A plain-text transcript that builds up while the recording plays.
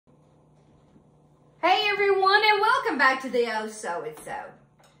Hey everyone, and welcome back to the Oh So It's So.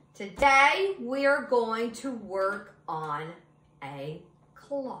 Today we are going to work on a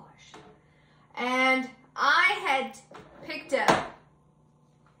collage. And I had picked up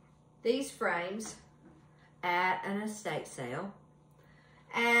these frames at an estate sale.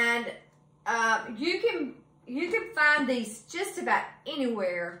 And you can find these just about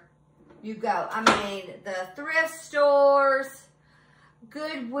anywhere you go. I mean, the thrift stores,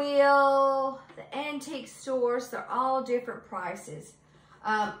 Goodwill, the antique stores, they're all different prices.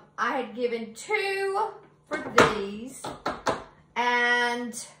 I had given 2 for these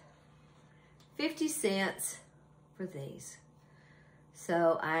and 50 cents for these.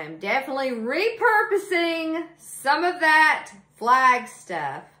 So I'm definitely repurposing some of that flag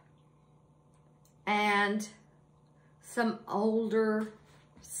stuff and some older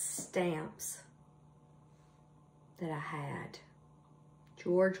stamps that I had.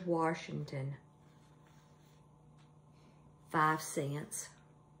 George Washington, 5 cents.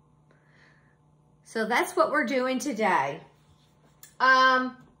 So that's what we're doing today.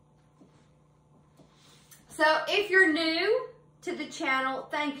 So if you're new to the channel,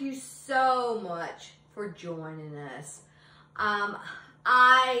 thank you so much for joining us.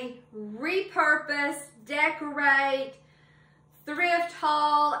 I repurpose, decorate, thrift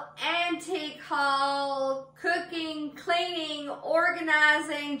haul, antique haul, cooking, cleaning,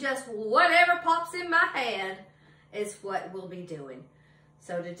 organizing, just whatever pops in my head is what we'll be doing.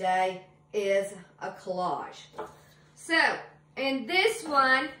 So today is a collage. So in this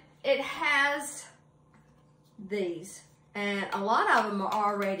one, it has these, and a lot of them are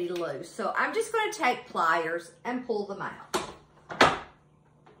already loose. So I'm just going to take pliers and pull them out.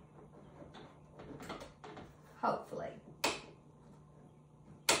 Hopefully.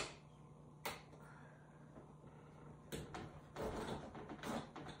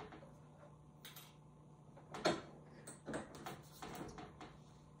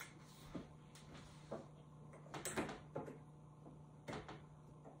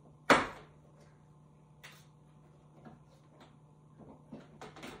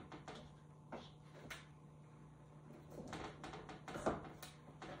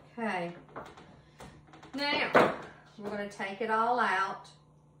 Okay, now we're going to take it all out,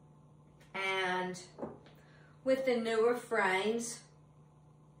 and with the newer frames,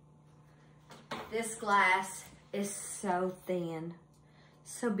 this glass is so thin,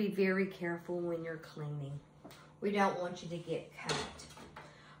 so be very careful when you're cleaning. We don't want you to get cut.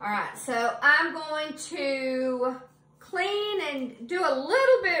 All right, so I'm going to clean and do a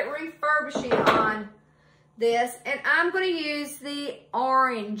little bit refurbishing on this, and I'm going to use the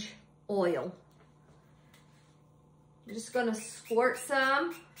orange oil. I'm just going to squirt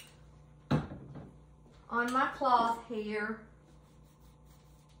some on my cloth here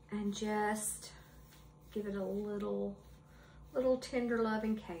and just give it a little tender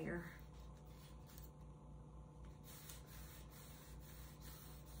loving care.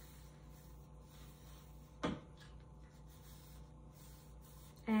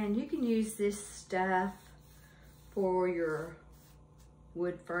 And you can use this stuff for your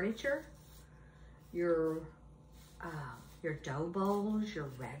wood furniture, your dough bowls, your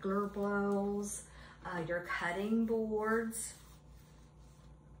regular bowls, your cutting boards.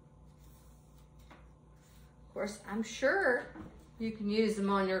 Of course, I'm sure you can use them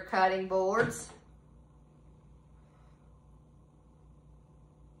on your cutting boards.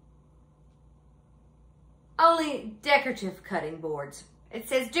 Only decorative cutting boards. It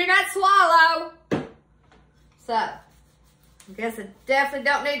says, do not swallow. So, I guess I definitely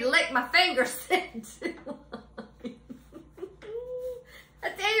don't need to lick my fingers. I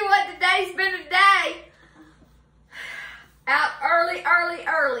tell you what, today's been a day. Out early.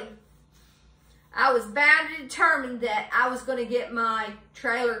 I was bound and determined that I was going to get my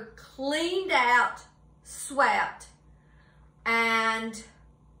trailer cleaned out, swept, and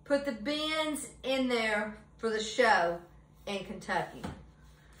put the bins in there for the show in Kentucky.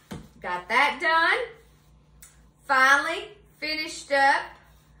 Got that done. Finally finished up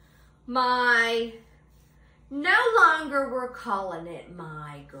my, no longer we're calling it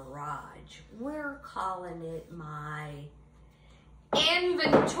my garage. We're calling it my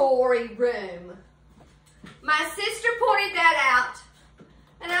inventory room. My sister pointed that out,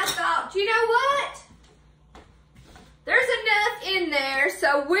 and I thought, you know what? There's enough in there,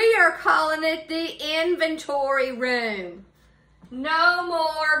 so we are calling it the inventory room. No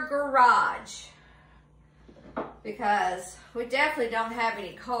more garage, because we definitely don't have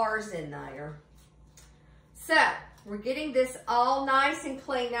any cars in there. So we're getting this all nice and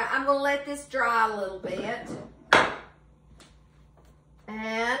clean. Now I'm going to let this dry a little bit.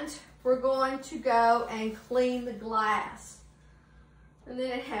 And we're going to go and clean the glass. And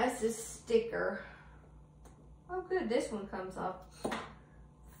then it has this sticker. Oh good, this one comes off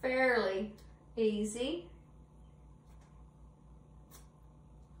fairly easy.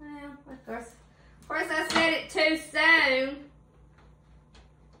 Well, of course I said it too soon.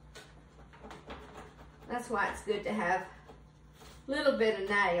 That's why it's good to have a little bit of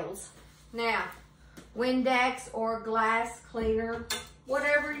nails. Now, Windex or glass cleaner,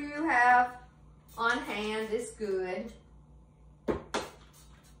 whatever you have on hand is good.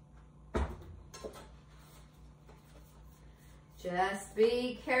 Just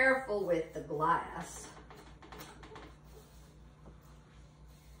be careful with the glass.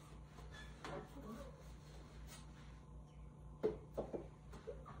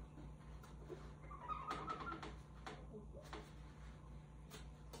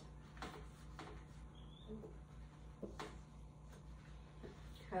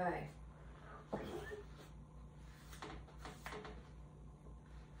 Okay.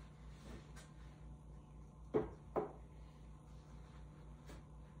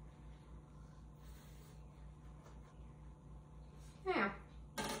 Now,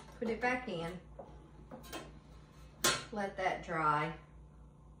 put it back in. Let that dry.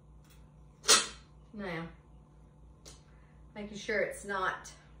 Now, making sure it's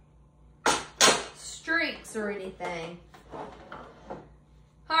not streaks or anything.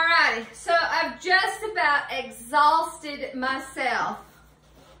 Alrighty, so I've just about exhausted myself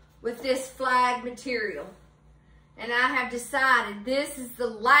with this flag material. And I have decided this is the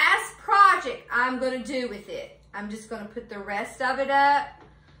last project I'm going to do with it. I'm just going to put the rest of it up.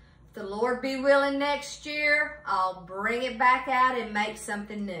 If the Lord be willing next year, I'll bring it back out and make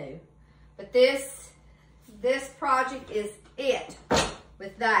something new. But this project is it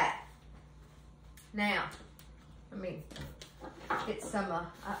with that. Now, let me get some,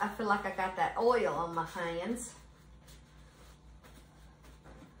 I feel like I got that oil on my hands.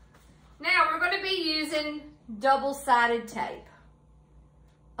 Now we're going to be using double-sided tape.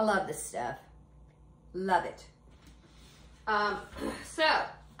 I love this stuff. Love it. So,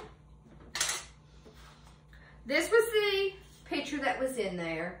 this was the picture that was in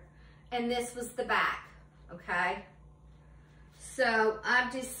there, and this was the back, okay? So,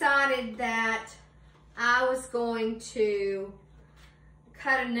 I've decided that I was going to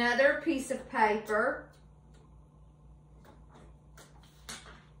cut another piece of paper.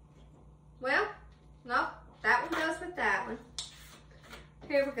 Well, no, that one goes with that one.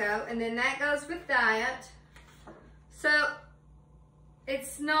 Here we go, and then that goes with that. So,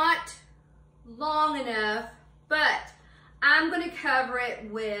 it's not long enough, but I'm going to cover it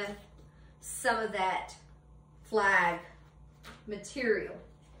with some of that flag material.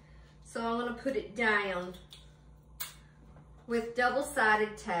 So I'm going to put it down with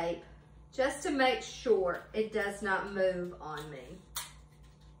double-sided tape just to make sure it does not move on me.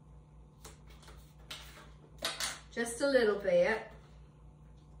 Just a little bit.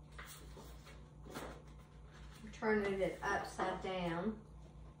 I'm turning it upside down.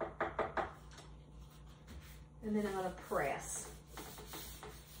 And then I'm going to press.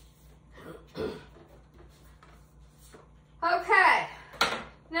 Okay.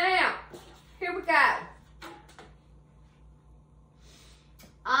 Now, here we go.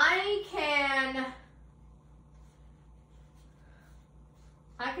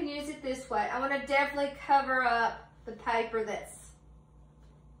 I can use it this way. I want to definitely cover up the paper that's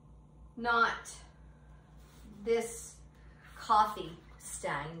not this coffee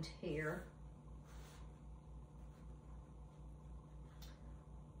stained here.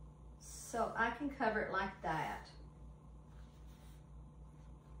 So I can cover it like that.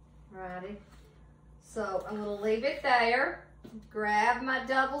 Righty. So I'm going to leave it there. Grab my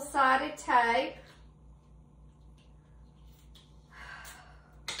double-sided tape.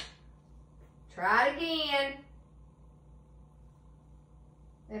 Try it again.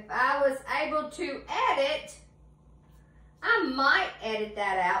 If I was able to edit, I might edit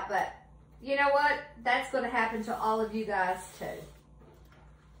that out, but you know what? That's going to happen to all of you guys too.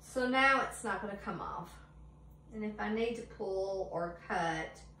 So now it's not going to come off. And if I need to pull or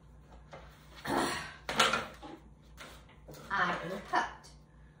cut, I can cut.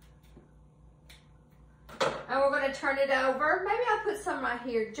 And we're going to turn it over. Maybe I'll put some right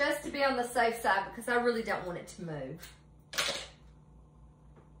here just to be on the safe side because I really don't want it to move.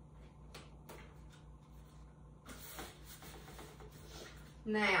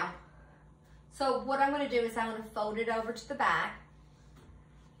 Now, so what I'm going to do is I'm going to fold it over to the back.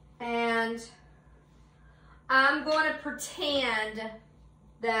 And I'm going to pretend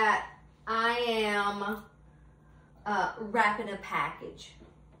that I am wrapping a package,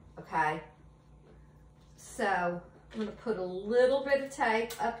 okay? So I'm gonna put a little bit of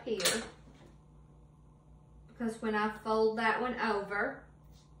tape up here because when I fold that one over,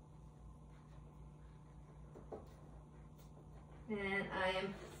 and I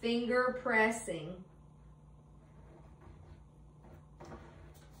am finger pressing.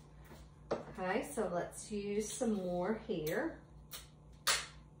 Okay, so let's use some more here.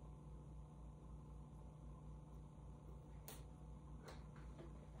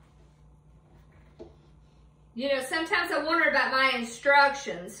 You know, sometimes I wonder about my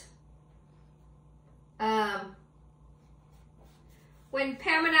instructions. When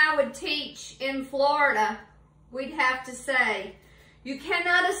Pam and I would teach in Florida, we'd have to say, you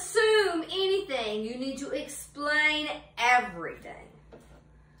cannot assume anything. You need to explain everything.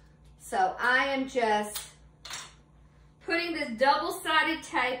 So I am just putting this double-sided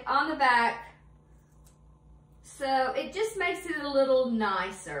tape on the back so it just makes it a little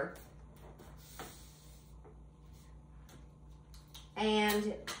nicer.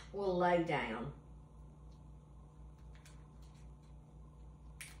 And we'll lay down.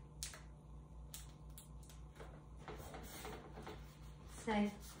 So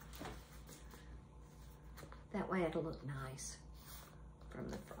that way it'll look nice from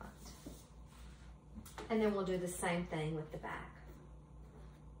the front. And then we'll do the same thing with the back.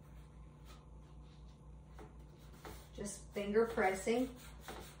 Just finger pressing.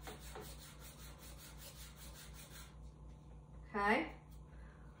 Okay.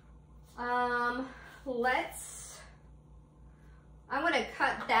 I'm gonna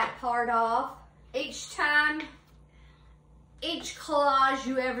cut that part off. Each time, each collage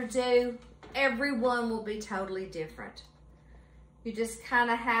you ever do, every one will be totally different. You just kind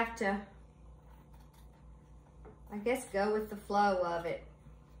of have to, I guess, go with the flow of it.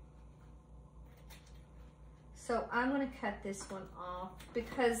 So I'm going to cut this one off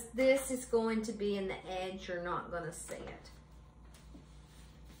because this is going to be in the edge. You're not going to see it.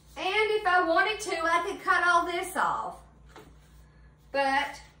 And if I wanted to, I could cut all this off.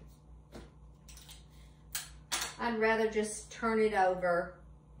 But I'd rather just turn it over,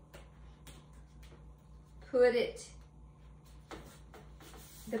 put it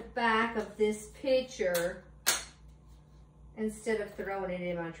the back of this picture instead of throwing it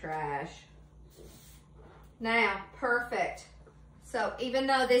in my trash. Now, perfect. So even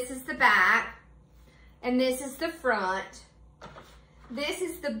though this is the back and this is the front, this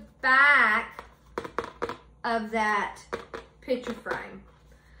is the back of that picture frame.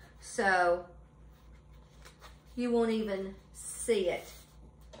 So you won't even see it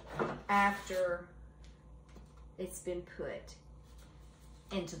after it's been put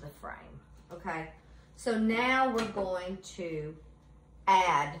into the frame, okay? So now we're going to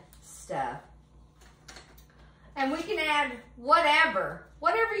add stuff. And we can add whatever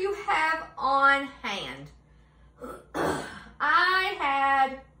you have on hand. I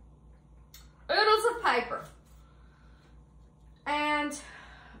had oodles of paper. And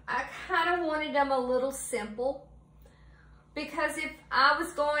I kind of wanted them a little simple because if I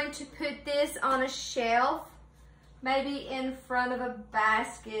was going to put this on a shelf, maybe in front of a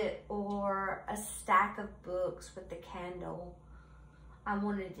basket or a stack of books with the candle, I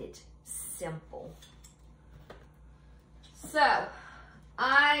wanted it simple. So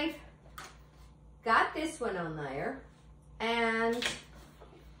I got this one on there, and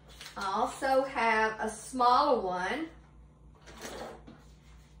I also have a smaller one.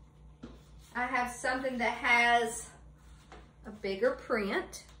 I have something that has a bigger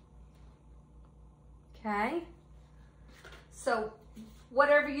print, okay? So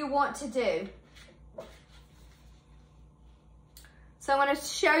whatever you want to do. So I'm going to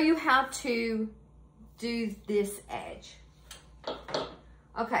show you how to do this edge.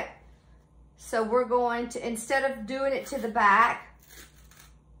 Okay, so we're going to, instead of doing it to the back,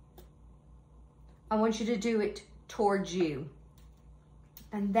 I want you to do it towards you.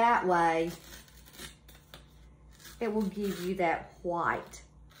 And that way, it will give you that white,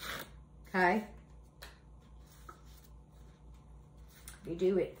 okay? You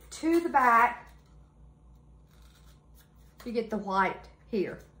do it to the back, you get the white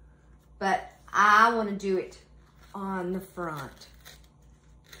here. But I want to do it on the front.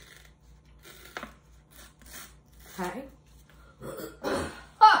 Okay.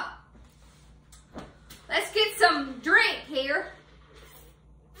 Oh, let's get some drink here.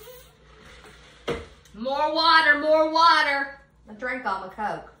 More water, more water. I drank all my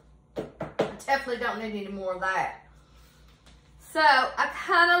Coke. I definitely don't need any more of that. So I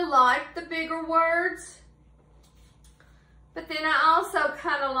kind of like the bigger words, but then I also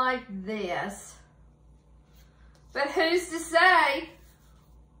kind of like this. But who's to say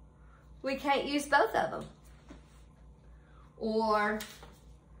we can't use both of them. Or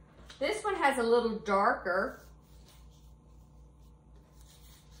this one has a little darker.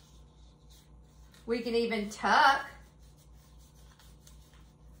 We can even tuck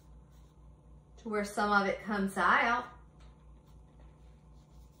to where some of it comes out.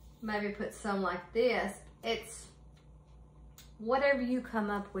 Maybe put some like this. It's whatever you come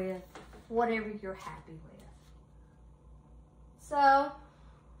up with, whatever you're happy with. So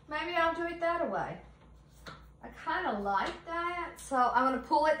maybe I'll do it that way. I kind of like that. So I'm going to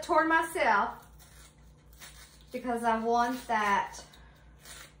pull it toward myself because I want that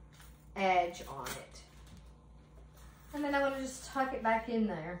edge on it. And then I'm going to just tuck it back in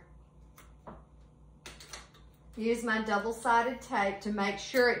there. Use my double-sided tape to make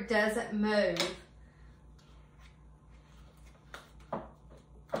sure it doesn't move.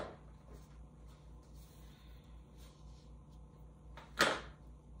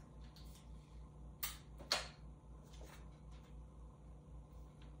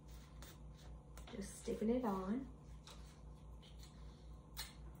 Just sticking it on.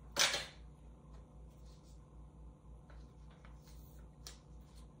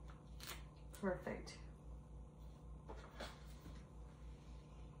 Perfect.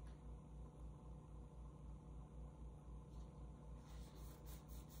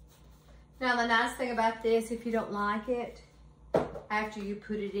 Now the nice thing about this, if you don't like it, after you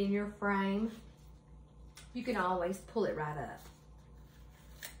put it in your frame, you can always pull it right up.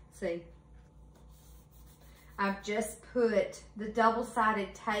 See? I've just put the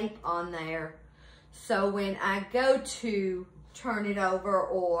double-sided tape on there, so when I go to turn it over,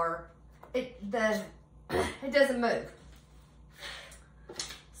 or it doesn't move.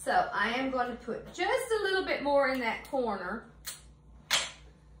 So I am going to put just a little bit more in that corner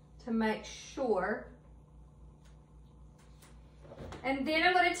to make sure. And then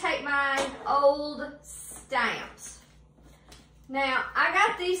I'm going to take my old stamps. Now, I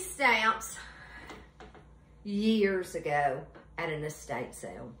got these stamps years ago at an estate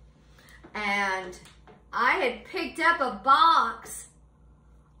sale. And I had picked up a box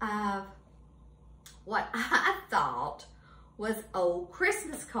of what I thought was old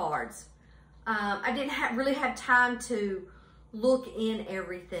Christmas cards. I didn't really have time to look in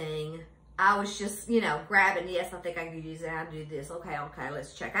everything. I was just, you know, grabbing, yes, I think I can use that, I'll do this, okay,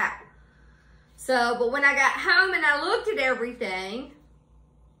 let's check out. So, but when I got home and I looked at everything,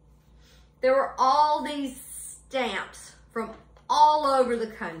 there were all these stamps from all over the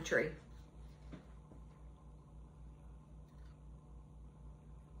country.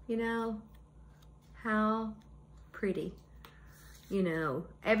 You know, how pretty. You know,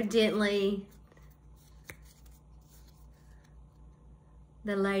 evidently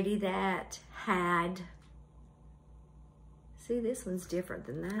the lady that had, see, this one's different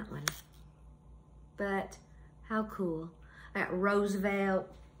than that one, but how cool. I got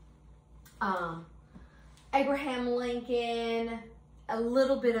Roosevelt, Abraham Lincoln, a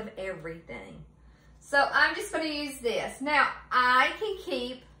little bit of everything. So I'm just going to use this. Now, I can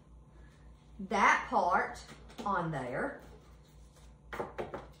keep that part on there,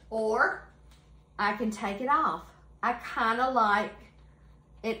 or I can take it off. I kind of like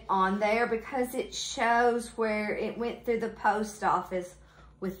it on there because it shows where it went through the post office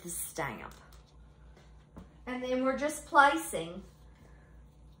with the stamp. And then we're just placing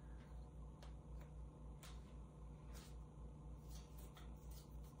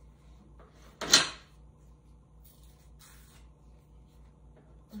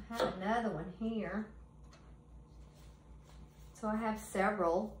I have another one here. So I have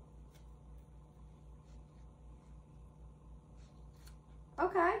several.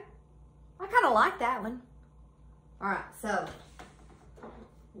 Okay, I kind of like that one. All right, so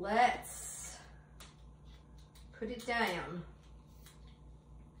let's put it down.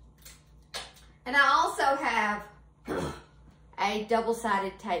 And I also have a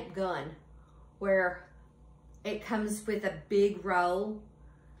double-sided tape gun where it comes with a big roll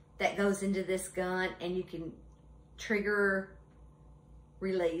that goes into this gun, and you can trigger,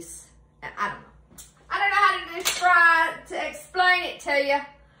 release. I don't know. I don't know how to explain it to you.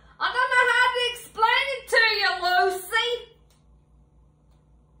 I don't know how to explain it to you, Lucy.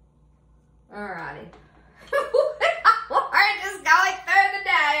 Alrighty. We're just going through the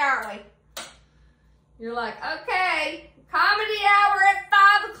day, aren't we? You're like, okay, comedy hour at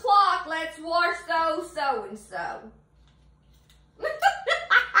 5 o'clock. Let's watch those so-and-so.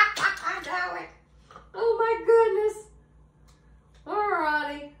 I know it. Oh my goodness.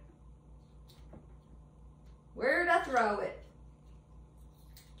 Alrighty. Where did I throw it?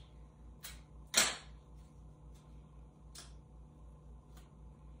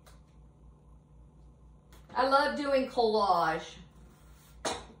 I love doing collage.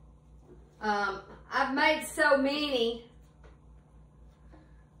 I've made so many.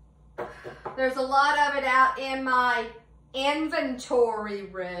 There's a lot of it out in my inventory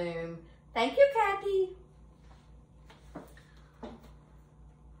room. Thank you, Kathy.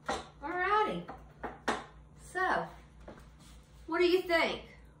 Alrighty. So, what do you think?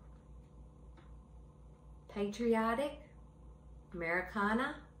 Patriotic?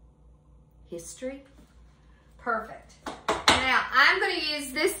 Americana? History? Perfect. Now, I'm going to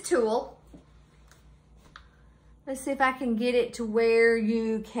use this tool. Let's see if I can get it to where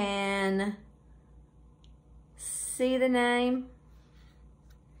you can see the name.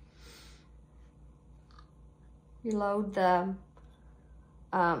 You load the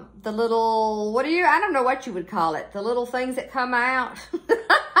little, I don't know what you would call it. The little things that come out.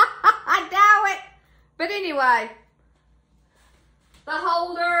 I doubt it. But anyway, the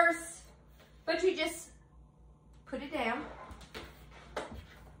holders, but you just put it down.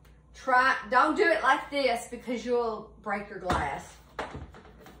 Don't do it like this because you'll break your glass.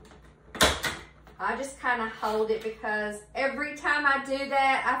 I just kind of hold it because every time I do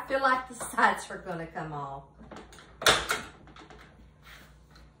that, I feel like the sides are going to come off.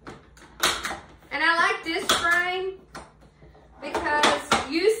 And I like this frame because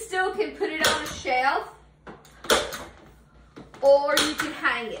you still can put it on a shelf or you can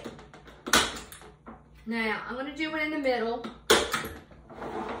hang it. Now, I'm going to do one in the middle.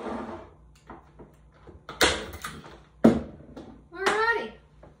 Alrighty.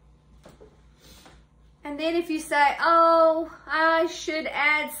 And then if you say, oh, I should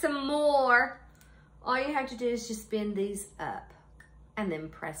add some more, all you have to do is just bend these up and then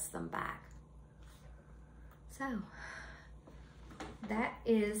press them back. So, that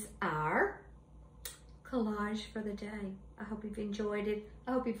is our collage for the day. I hope you've enjoyed it.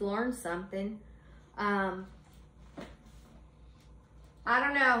 I hope you've learned something. I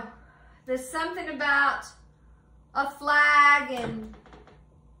don't know. There's something about a flag and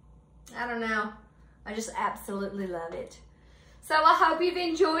I don't know. I just absolutely love it. So I hope you've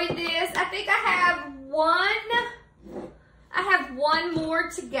enjoyed this. I think I have one more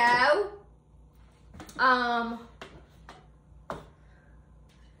to go.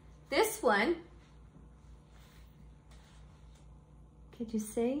 This one, could you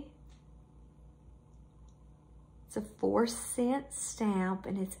see? It's a 4-cent stamp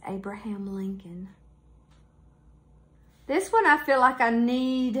and it's Abraham Lincoln. This one I feel like I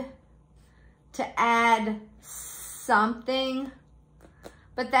need to add something,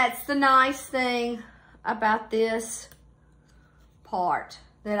 but that's the nice thing about this part,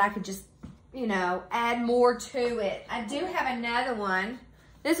 that I could just, you know, add more to it. I do have another one.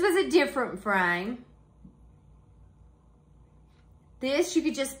 This was a different frame. This you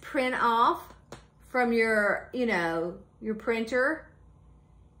could just print off from your, you know, your printer,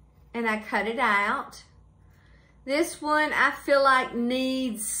 and I cut it out. This one I feel like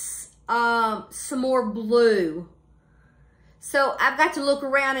needs some more blue. So I've got to look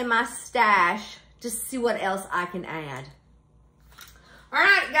around in my stash to see what else I can add. All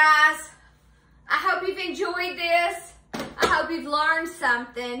right, guys. I hope you've enjoyed this. I hope you've learned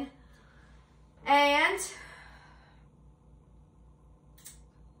something. And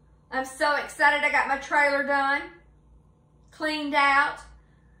I'm so excited I got my trailer done, cleaned out,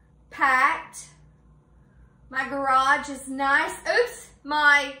 packed. My garage is nice. Oops,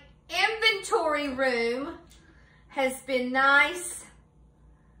 my inventory room has been nice,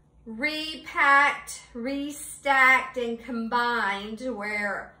 repacked, restacked, and combined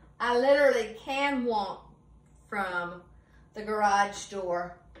where I literally can walk from the garage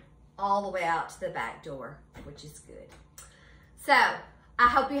door all the way out to the back door, which is good. So, I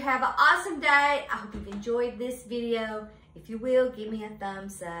hope you have an awesome day. I hope you've enjoyed this video. If you will, give me a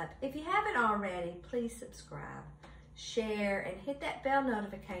thumbs up. If you haven't already, please subscribe, share, and hit that bell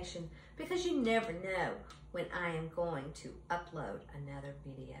notification because you never know when I am going to upload another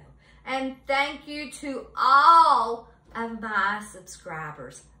video. And thank you to all of my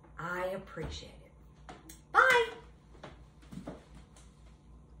subscribers. I appreciate it.